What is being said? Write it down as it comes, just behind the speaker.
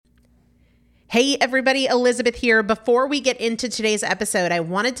Hey everybody, Elizabeth here. Before we get into today's episode, I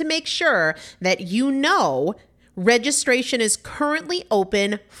wanted to make sure that you know registration is currently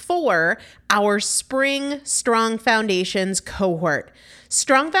open for our Spring Strong Foundations cohort.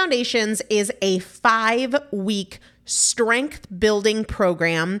 Strong Foundations is a 5-week strength building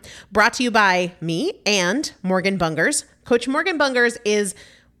program brought to you by me and Morgan Bungers. Coach Morgan Bungers is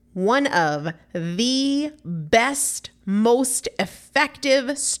one of the best, most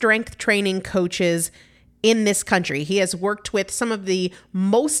effective strength training coaches in this country. He has worked with some of the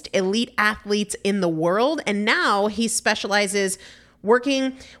most elite athletes in the world, and now he specializes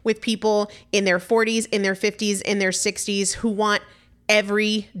working with people in their 40s, in their 50s, in their 60s who want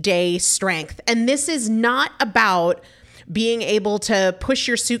everyday strength. And this is not about being able to push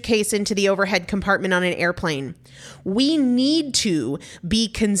your suitcase into the overhead compartment on an airplane. We need to be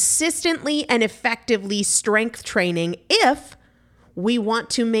consistently and effectively strength training if we want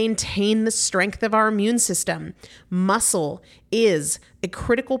to maintain the strength of our immune system. Muscle is a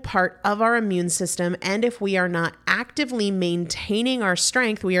critical part of our immune system, and if we are not actively maintaining our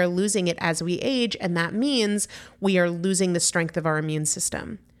strength, we are losing it as we age, and that means we are losing the strength of our immune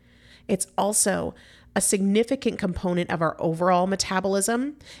system. It's also a significant component of our overall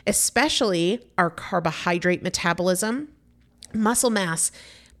metabolism, especially our carbohydrate metabolism. Muscle mass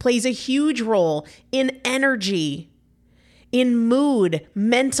plays a huge role in energy, in mood,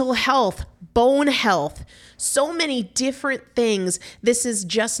 mental health, bone health, so many different things. This is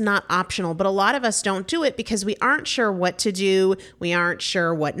just not optional, but a lot of us don't do it because we aren't sure what to do. We aren't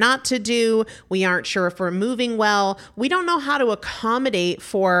sure what not to do. We aren't sure if we're moving well. We don't know how to accommodate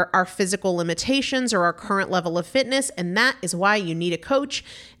for our physical limitations or our current level of fitness, and that is why you need a coach,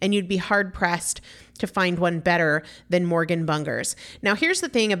 and you'd be hard-pressed to find one better than Morgan Bungers. Now, here's the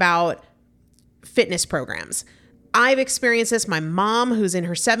thing about fitness programs. I've experienced this. My mom, who's in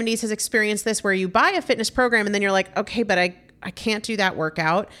her 70s, has experienced this, where you buy a fitness program and then you're like, okay, but I can't do that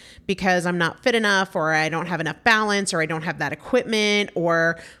workout because I'm not fit enough, or I don't have enough balance, or I don't have that equipment,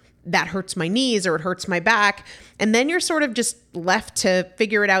 or that hurts my knees, or it hurts my back. And then you're sort of just left to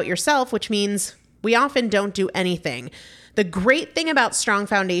figure it out yourself, which means we often don't do anything. The great thing about Strong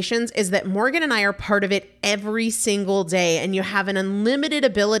Foundations is that Morgan and I are part of it every single day, and you have an unlimited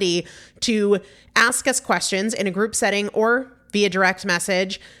ability to ask us questions in a group setting or via direct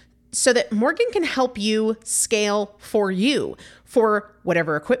message so that Morgan can help you scale for you, for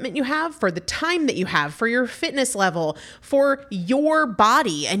whatever equipment you have, for the time that you have, for your fitness level, for your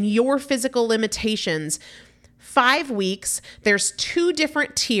body and your physical limitations. 5 weeks, there's 2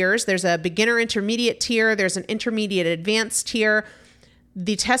 different tiers. There's a beginner intermediate tier. There's an intermediate advanced tier.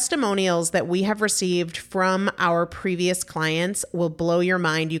 The testimonials that we have received from our previous clients will blow your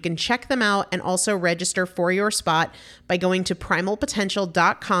mind. You can check them out and also register for your spot by going to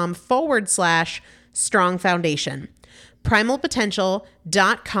primalpotential.com/strong foundation.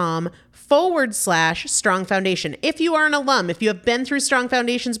 primalpotential.com/strong foundation. If you are an alum, if you have been through Strong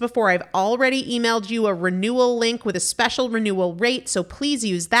Foundations before, I've already emailed you a renewal link with a special renewal rate, so please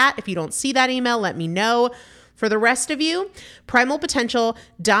use that. If you don't see that email, let me know. For the rest of you,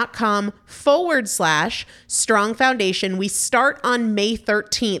 primalpotential.com/strong foundation. We start on May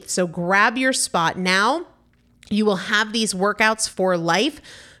 13th, so grab your spot now. You will have these workouts for life.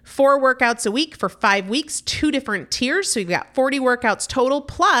 4 workouts a week for 5 weeks, 2 different tiers. So you've got 40 workouts total.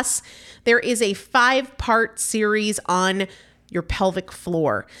 Plus, there is a 5-part series on your pelvic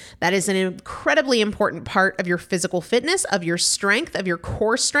floor. That is an incredibly important part of your physical fitness, of your strength, of your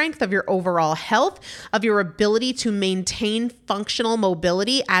core strength, of your overall health, of your ability to maintain functional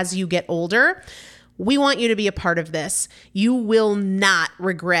mobility as you get older. We want you to be a part of this. You will not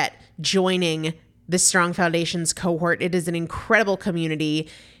regret joining the Strong Foundations cohort. It is an incredible community.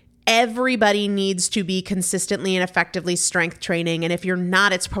 Everybody needs to be consistently and effectively strength training. And if you're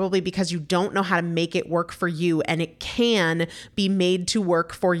not, it's probably because you don't know how to make it work for you. And it can be made to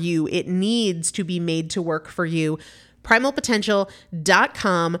work for you. It needs to be made to work for you.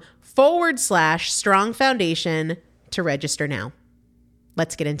 primalpotential.com/strong foundation to register now.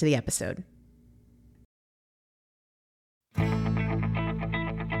 Let's get into the episode.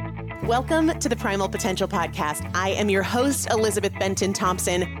 Welcome to the Primal Potential Podcast. I am your host, Elizabeth Benton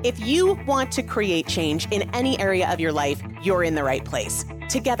Thompson. If you want to create change in any area of your life, you're in the right place.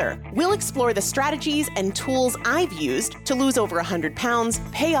 Together, we'll explore the strategies and tools I've used to lose over 100 pounds,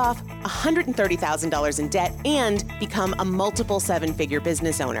 pay off $130,000 in debt, and become a multiple seven-figure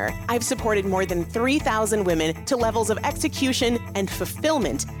business owner. I've supported more than 3,000 women to levels of execution and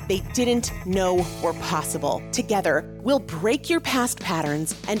fulfillment they didn't know were possible. Together, we'll break your past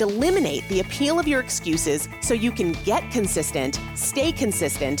patterns and eliminate the appeal of your excuses so you can get consistent, stay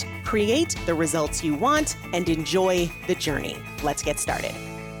consistent, create the results you want, and enjoy the journey. Let's get started.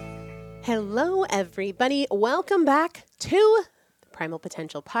 Hello, everybody. Welcome back to the Primal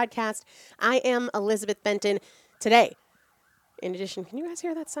Potential Podcast. I am Elizabeth Benton. Today, in addition, can you guys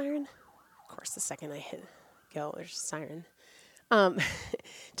hear that siren? Of course, the second I hit go, there's a siren.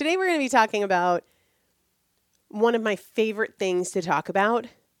 Today, we're going to be talking about one of my favorite things to talk about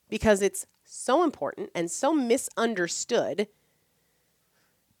because it's so important and so misunderstood.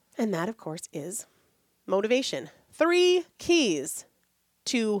 And that, of course, is motivation. 3 keys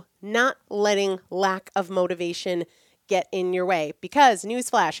to not letting lack of motivation get in your way. Because,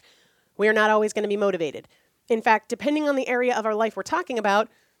 newsflash, we are not always going to be motivated. In fact, depending on the area of our life we're talking about,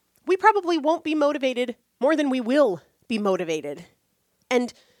 we probably won't be motivated more than we will be motivated.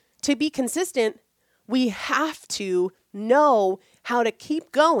 And to be consistent, we have to know how to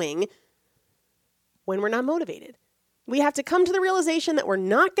keep going when we're not motivated. We have to come to the realization that we're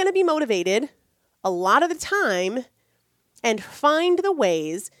not going to be motivated a lot of the time and find the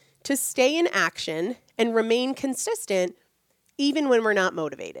ways to stay in action and remain consistent even when we're not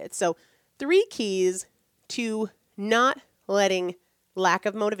motivated. So 3 keys to not letting lack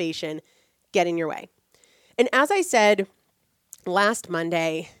of motivation get in your way. And as I said last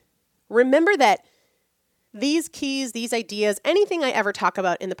Monday, remember that these keys, these ideas, anything I ever talk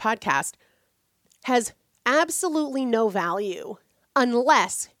about in the podcast has absolutely no value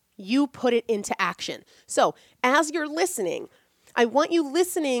unless you put it into action. So as you're listening, I want you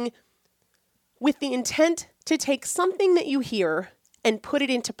listening with the intent to take something that you hear and put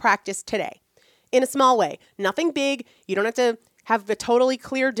it into practice today in a small way. Nothing big. You don't have to have a totally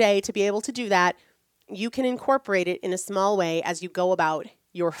clear day to be able to do that. You can incorporate it in a small way as you go about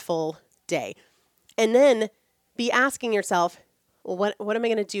your full day. And then be asking yourself, well, what am I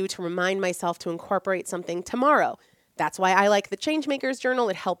going to do to remind myself to incorporate something tomorrow? That's why I like the Changemakers Journal.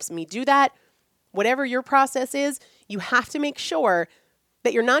 It helps me do that. Whatever your process is, you have to make sure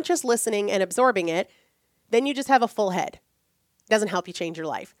that you're not just listening and absorbing it. Then you just have a full head. It doesn't help you change your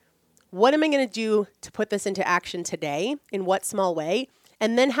life. What am I going to do to put this into action today? In what small way?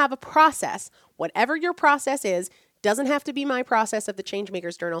 And then have a process. Whatever your process is, doesn't have to be my process of the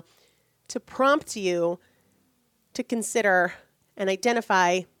Changemakers Journal, to prompt you to consider and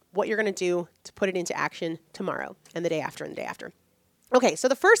identify what you're going to do to put it into action tomorrow and the day after and the day after. Okay, so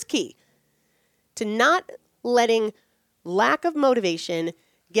the first key to not letting lack of motivation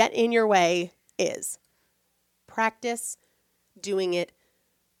get in your way is practice doing it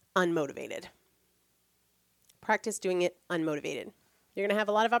unmotivated. Practice doing it unmotivated. You're going to have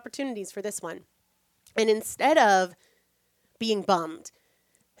a lot of opportunities for this one. And instead of being bummed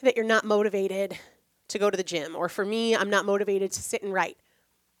that you're not motivated to go to the gym, or for me, I'm not motivated to sit and write,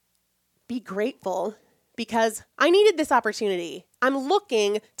 be grateful because I needed this opportunity. I'm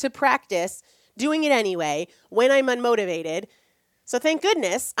looking to practice doing it anyway when I'm unmotivated. So thank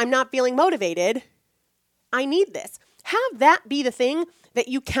goodness I'm not feeling motivated. I need this. Have that be the thing that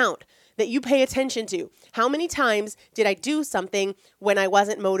you count, that you pay attention to. How many times did I do something when I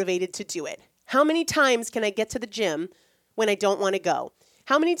wasn't motivated to do it? How many times can I get to the gym when I don't want to go?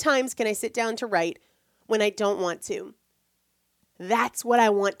 How many times can I sit down to write when I don't want to? That's what I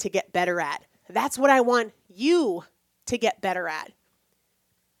want to get better at. That's what I want you to get better at.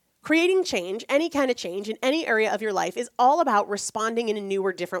 Creating change, any kind of change in any area of your life, is all about responding in a new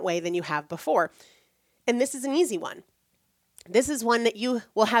or different way than you have before. And this is an easy one. This is one that you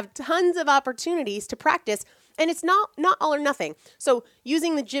will have tons of opportunities to practice, and it's not all or nothing. So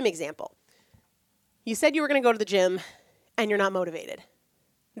using the gym example, you said you were going to go to the gym and you're not motivated.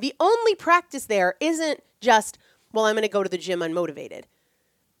 The only practice there isn't just, well, I'm going to go to the gym unmotivated.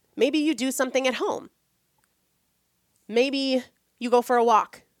 Maybe you do something at home. Maybe you go for a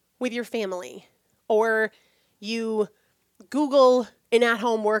walk with your family, or you Google an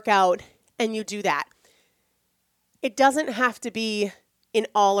at-home workout and you do that. It doesn't have to be an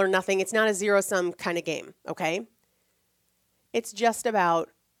all or nothing. It's not a zero-sum kind of game, okay? It's just about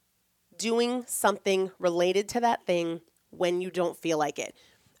doing something related to that thing when you don't feel like it.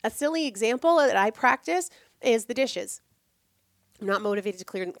 A silly example that I practice is the dishes. I'm not motivated to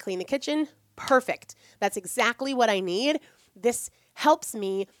clean the kitchen. Perfect. That's exactly what I need. This helps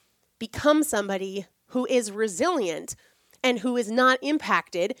me become somebody who is resilient and who is not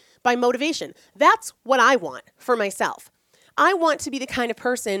impacted by motivation. That's what I want for myself. I want to be the kind of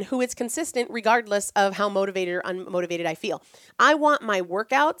person who is consistent regardless of how motivated or unmotivated I feel. I want my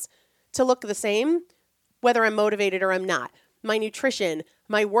workouts to look the same whether I'm motivated or I'm not. My nutrition,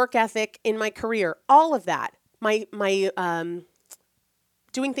 my work ethic in my career, all of that. My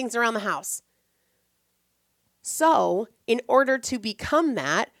doing things around the house. So, in order to become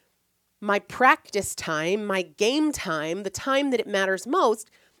that, my practice time, my game time, the time that it matters most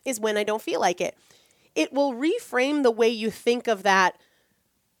is when I don't feel like it. It will reframe the way you think of that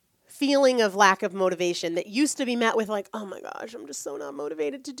feeling of lack of motivation that used to be met with like, oh my gosh, I'm just so not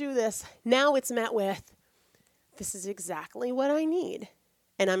motivated to do this. Now it's met with, this is exactly what I need.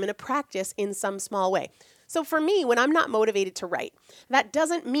 And I'm going to practice in some small way. So for me, when I'm not motivated to write, that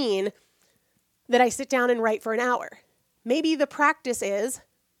doesn't mean that I sit down and write for an hour. Maybe the practice is,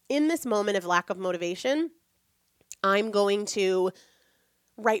 in this moment of lack of motivation, I'm going to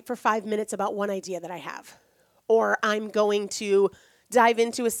write for 5 minutes about one idea that I have. Or I'm going to dive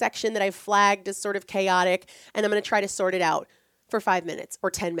into a section that I've flagged as sort of chaotic, and I'm going to try to sort it out for 5 minutes or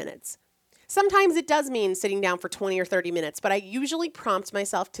 10 minutes. Sometimes it does mean sitting down for 20 or 30 minutes, but I usually prompt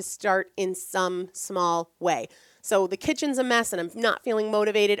myself to start in some small way. So the kitchen's a mess and I'm not feeling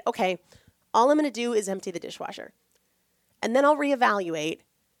motivated. Okay, all I'm going to do is empty the dishwasher. And then I'll reevaluate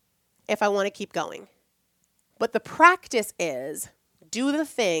if I want to keep going. But the practice is do the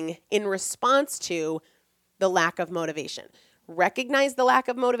thing in response to the lack of motivation. Recognize the lack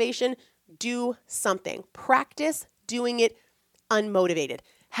of motivation, do something. Practice doing it unmotivated.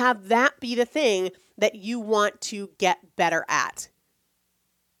 Have that be the thing that you want to get better at.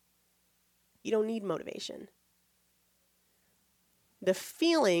 You don't need motivation. The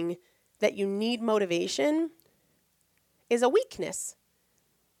feeling that you need motivation is a weakness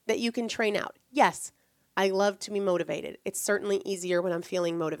that you can train out. Yes, I love to be motivated. It's certainly easier when I'm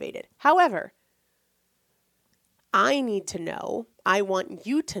feeling motivated. However, I need to know, I want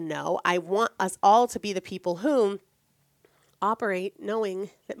you to know, I want us all to be the people who operate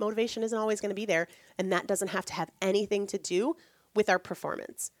knowing that motivation isn't always going to be there, and that doesn't have to have anything to do with our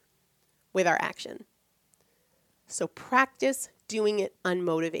performance, with our action. So practice doing it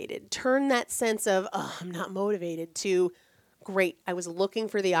unmotivated. Turn that sense of, oh, I'm not motivated to, great, I was looking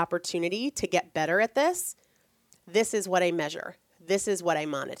for the opportunity to get better at this. This is what I measure. This is what I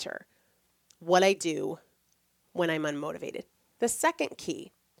monitor. What I do when I'm unmotivated. The second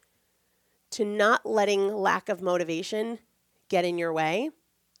key to not letting lack of motivation get in your way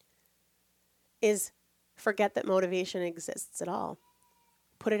is forget that motivation exists at all.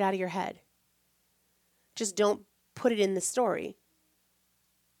 Put it out of your head. Just don't put it in the story.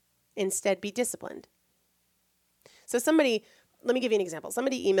 Instead, be disciplined. So let me give you an example.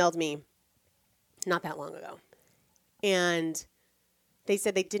 Somebody emailed me not that long ago, and they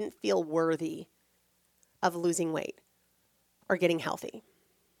said they didn't feel worthy of losing weight or getting healthy.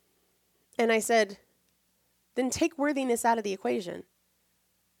 And I said, then take worthiness out of the equation.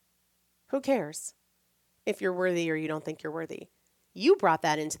 Who cares if you're worthy or you don't think you're worthy? You brought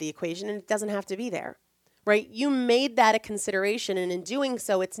that into the equation and it doesn't have to be there, right? You made that a consideration, and in doing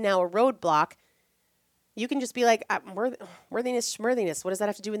so, it's now a roadblock. You can just be like, worthiness, schmurthiness. What does that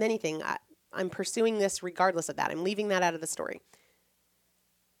have to do with anything? I'm pursuing this regardless of that. I'm leaving that out of the story.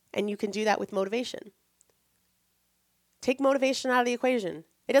 And you can do that with motivation. Take motivation out of the equation.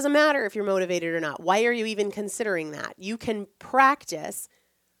 It doesn't matter if you're motivated or not. Why are you even considering that? You can practice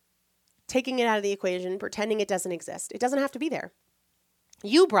taking it out of the equation, pretending it doesn't exist. It doesn't have to be there.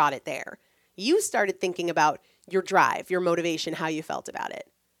 You brought it there. You started thinking about your drive, your motivation, how you felt about it.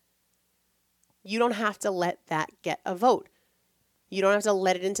 You don't have to let that get a vote. You don't have to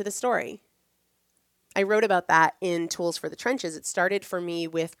let it into the story. I wrote about that in Tools for the Trenches. It started for me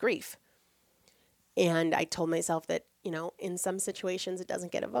with grief. And I told myself that, in some situations it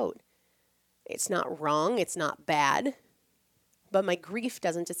doesn't get a vote. It's not wrong. It's not bad. But my grief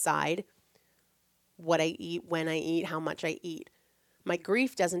doesn't decide what I eat, when I eat, how much I eat. My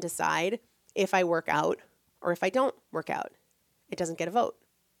grief doesn't decide if I work out or if I don't work out. It doesn't get a vote.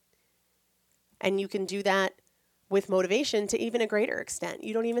 And you can do that with motivation to even a greater extent.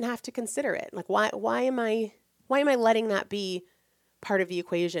 You don't even have to consider it. Like, why am I letting that be part of the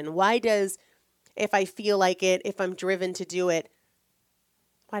equation? Why does, if I feel like it, if I'm driven to do it,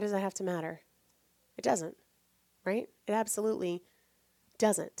 why does that have to matter? It doesn't, right? It absolutely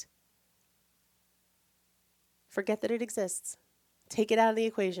doesn't. Forget that it exists. Take it out of the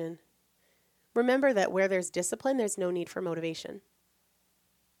equation. Remember that where there's discipline, there's no need for motivation.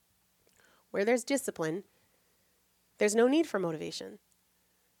 Where there's discipline, there's no need for motivation.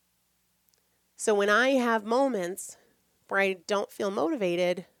 So when I have moments where I don't feel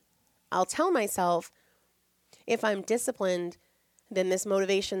motivated, I'll tell myself, if I'm disciplined, then this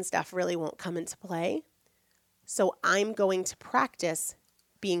motivation stuff really won't come into play. So I'm going to practice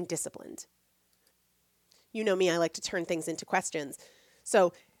being disciplined. You know me, I like to turn things into questions.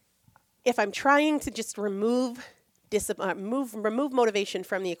 So if I'm trying to just remove motivation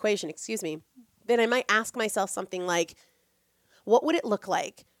from the equation, then I might ask myself something like, what would it look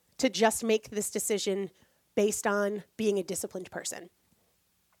like to just make this decision based on being a disciplined person?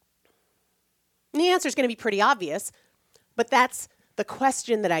 And the answer is going to be pretty obvious, but that's the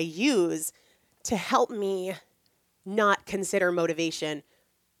question that I use to help me not consider motivation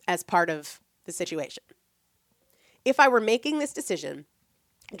as part of the situation. If I were making this decision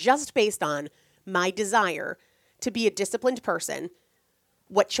just based on my desire to be a disciplined person,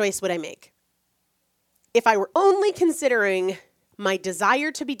 what choice would I make? If I were only considering my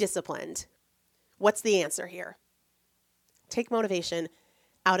desire to be disciplined, what's the answer here? Take motivation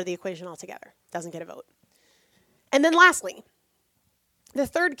out of the equation altogether. Doesn't get a vote. And then lastly, the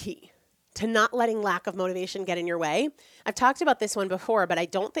third key to not letting lack of motivation get in your way. I've talked about this one before, but I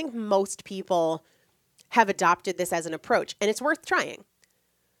don't think most people have adopted this as an approach, and it's worth trying.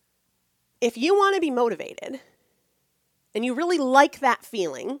 If you want to be motivated and you really like that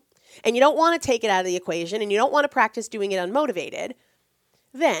feeling and you don't want to take it out of the equation and you don't want to practice doing it unmotivated,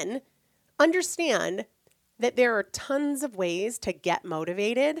 then understand that there are tons of ways to get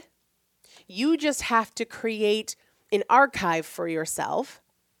motivated. You just have to create an archive for yourself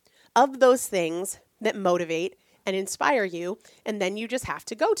of those things that motivate and inspire you, and then you just have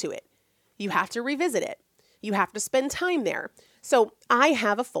to go to it. You have to revisit it. You have to spend time there. So I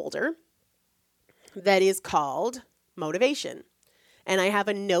have a folder that is called motivation, and I have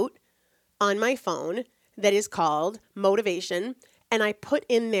a note on my phone that is called motivation, and I put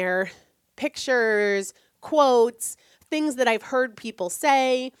in there pictures, quotes, things that I've heard people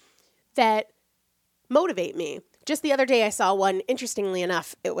say that motivate me. Just the other day, I saw one, interestingly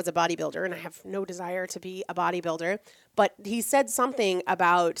enough, it was a bodybuilder, and I have no desire to be a bodybuilder, but he said something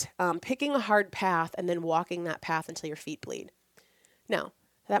about picking a hard path and then walking that path until your feet bleed. Now,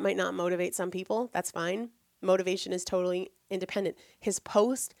 that might not motivate some people. That's fine. Motivation is totally independent. His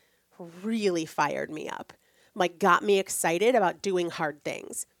post really fired me up, got me excited about doing hard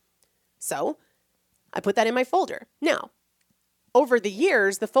things. So I put that in my folder. Now, over the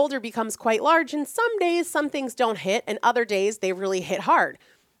years, the folder becomes quite large, and some days some things don't hit, and other days they really hit hard.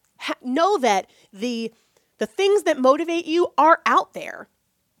 Know that the things that motivate you are out there.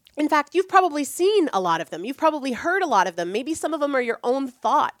 In fact, you've probably seen a lot of them. You've probably heard a lot of them. Maybe some of them are your own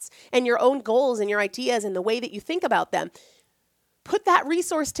thoughts and your own goals and your ideas and the way that you think about them. Put that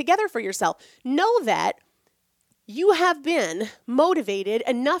resource together for yourself. Know that you have been motivated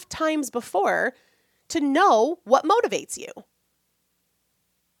enough times before to know what motivates you.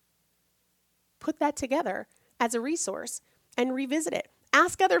 Put that together as a resource and revisit it.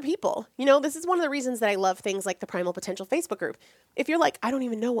 Ask other people. This is one of the reasons that I love things like the Primal Potential Facebook group. If you're like, I don't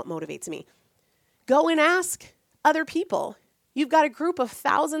even know what motivates me, go and ask other people. You've got a group of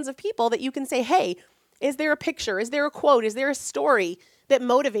thousands of people that you can say, hey, is there a picture? Is there a quote? Is there a story that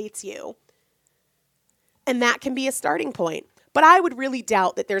motivates you? And that can be a starting point. But I would really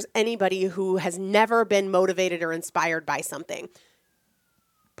doubt that there's anybody who has never been motivated or inspired by something.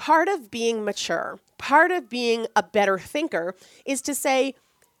 Part of being mature, part of being a better thinker is to say,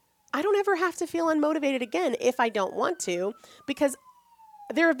 I don't ever have to feel unmotivated again if I don't want to, because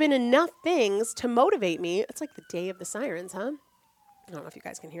there have been enough things to motivate me. It's like the day of the sirens, huh? I don't know if you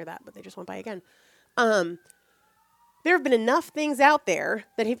guys can hear that, but they just went by again. There have been enough things out there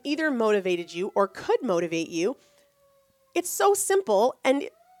that have either motivated you or could motivate you. It's so simple and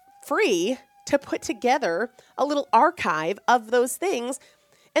free to put together a little archive of those things.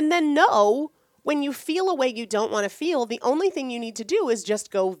 And then know when you feel a way you don't want to feel, the only thing you need to do is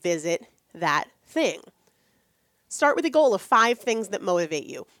just go visit that thing. Start with a goal of 5 things that motivate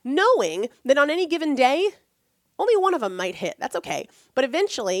you, knowing that on any given day, only one of them might hit. That's okay. But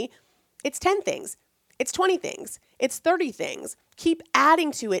eventually, it's 10 things. It's 20 things. It's 30 things. Keep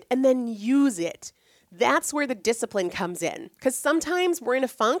adding to it and then use it. That's where the discipline comes in. Because sometimes we're in a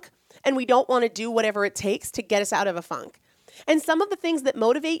funk and we don't want to do whatever it takes to get us out of a funk. And some of the things that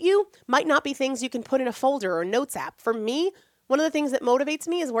motivate you might not be things you can put in a folder or notes app. For me, one of the things that motivates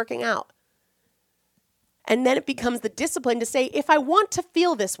me is working out. And then it becomes the discipline to say, if I want to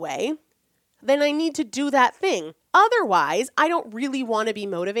feel this way, then I need to do that thing. Otherwise, I don't really want to be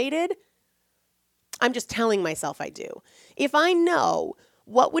motivated. I'm just telling myself I do. If I know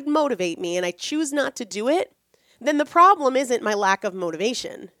what would motivate me and I choose not to do it, then the problem isn't my lack of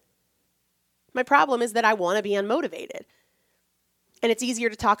motivation. My problem is that I want to be unmotivated. And it's easier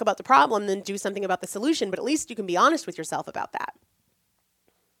to talk about the problem than do something about the solution, but at least you can be honest with yourself about that.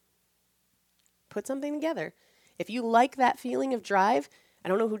 Put something together. If you like that feeling of drive, I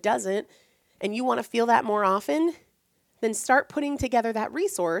don't know who doesn't, and you want to feel that more often, then start putting together that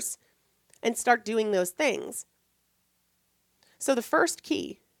resource and start doing those things. So the first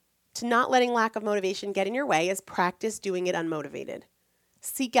key to not letting lack of motivation get in your way is practice doing it unmotivated.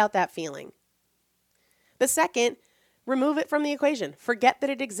 Seek out that feeling. The second, remove it from the equation. Forget that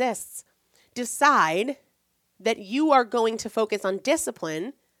it exists. Decide that you are going to focus on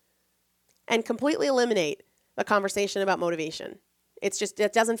discipline and completely eliminate the conversation about motivation.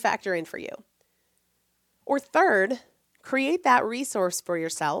 It doesn't factor in for you. Or third, create that resource for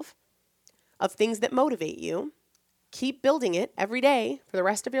yourself of things that motivate you. Keep building it every day for the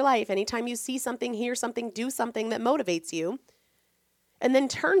rest of your life. Anytime you see something, hear something, do something that motivates you, and then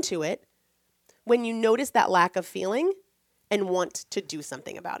turn to it when you notice that lack of feeling and want to do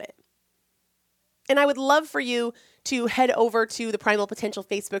something about it. And I would love for you to head over to the Primal Potential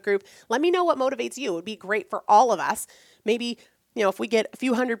Facebook group. Let me know what motivates you. It would be great for all of us. Maybe, if we get a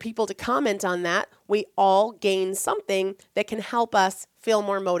few hundred people to comment on that, we all gain something that can help us feel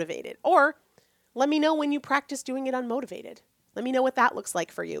more motivated. Or let me know when you practice doing it unmotivated. Let me know what that looks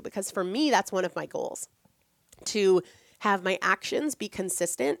like for you, because for me, that's one of my goals, to have my actions be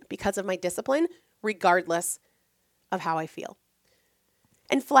consistent because of my discipline, regardless of how I feel.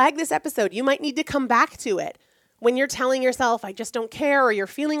 And flag this episode. You might need to come back to it when you're telling yourself, I just don't care, or you're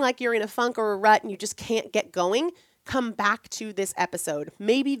feeling like you're in a funk or a rut and you just can't get going. Come back to this episode.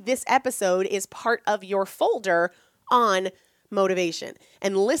 Maybe this episode is part of your folder on motivation,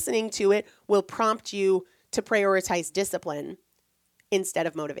 and listening to it will prompt you to prioritize discipline instead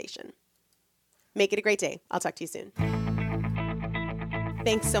of motivation. Make it a great day. I'll talk to you soon.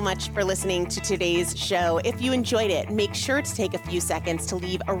 Thanks so much for listening to today's show. If you enjoyed it, make sure to take a few seconds to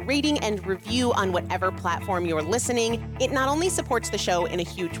leave a rating and review on whatever platform you're listening. It not only supports the show in a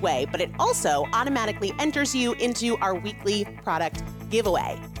huge way, but it also automatically enters you into our weekly product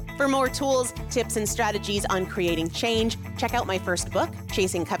giveaway. For more tools, tips, and strategies on creating change, check out my first book,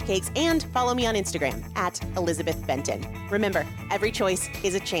 Chasing Cupcakes, and follow me on Instagram @ElizabethBenton. Remember, every choice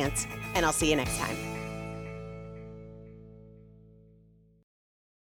is a chance, and I'll see you next time.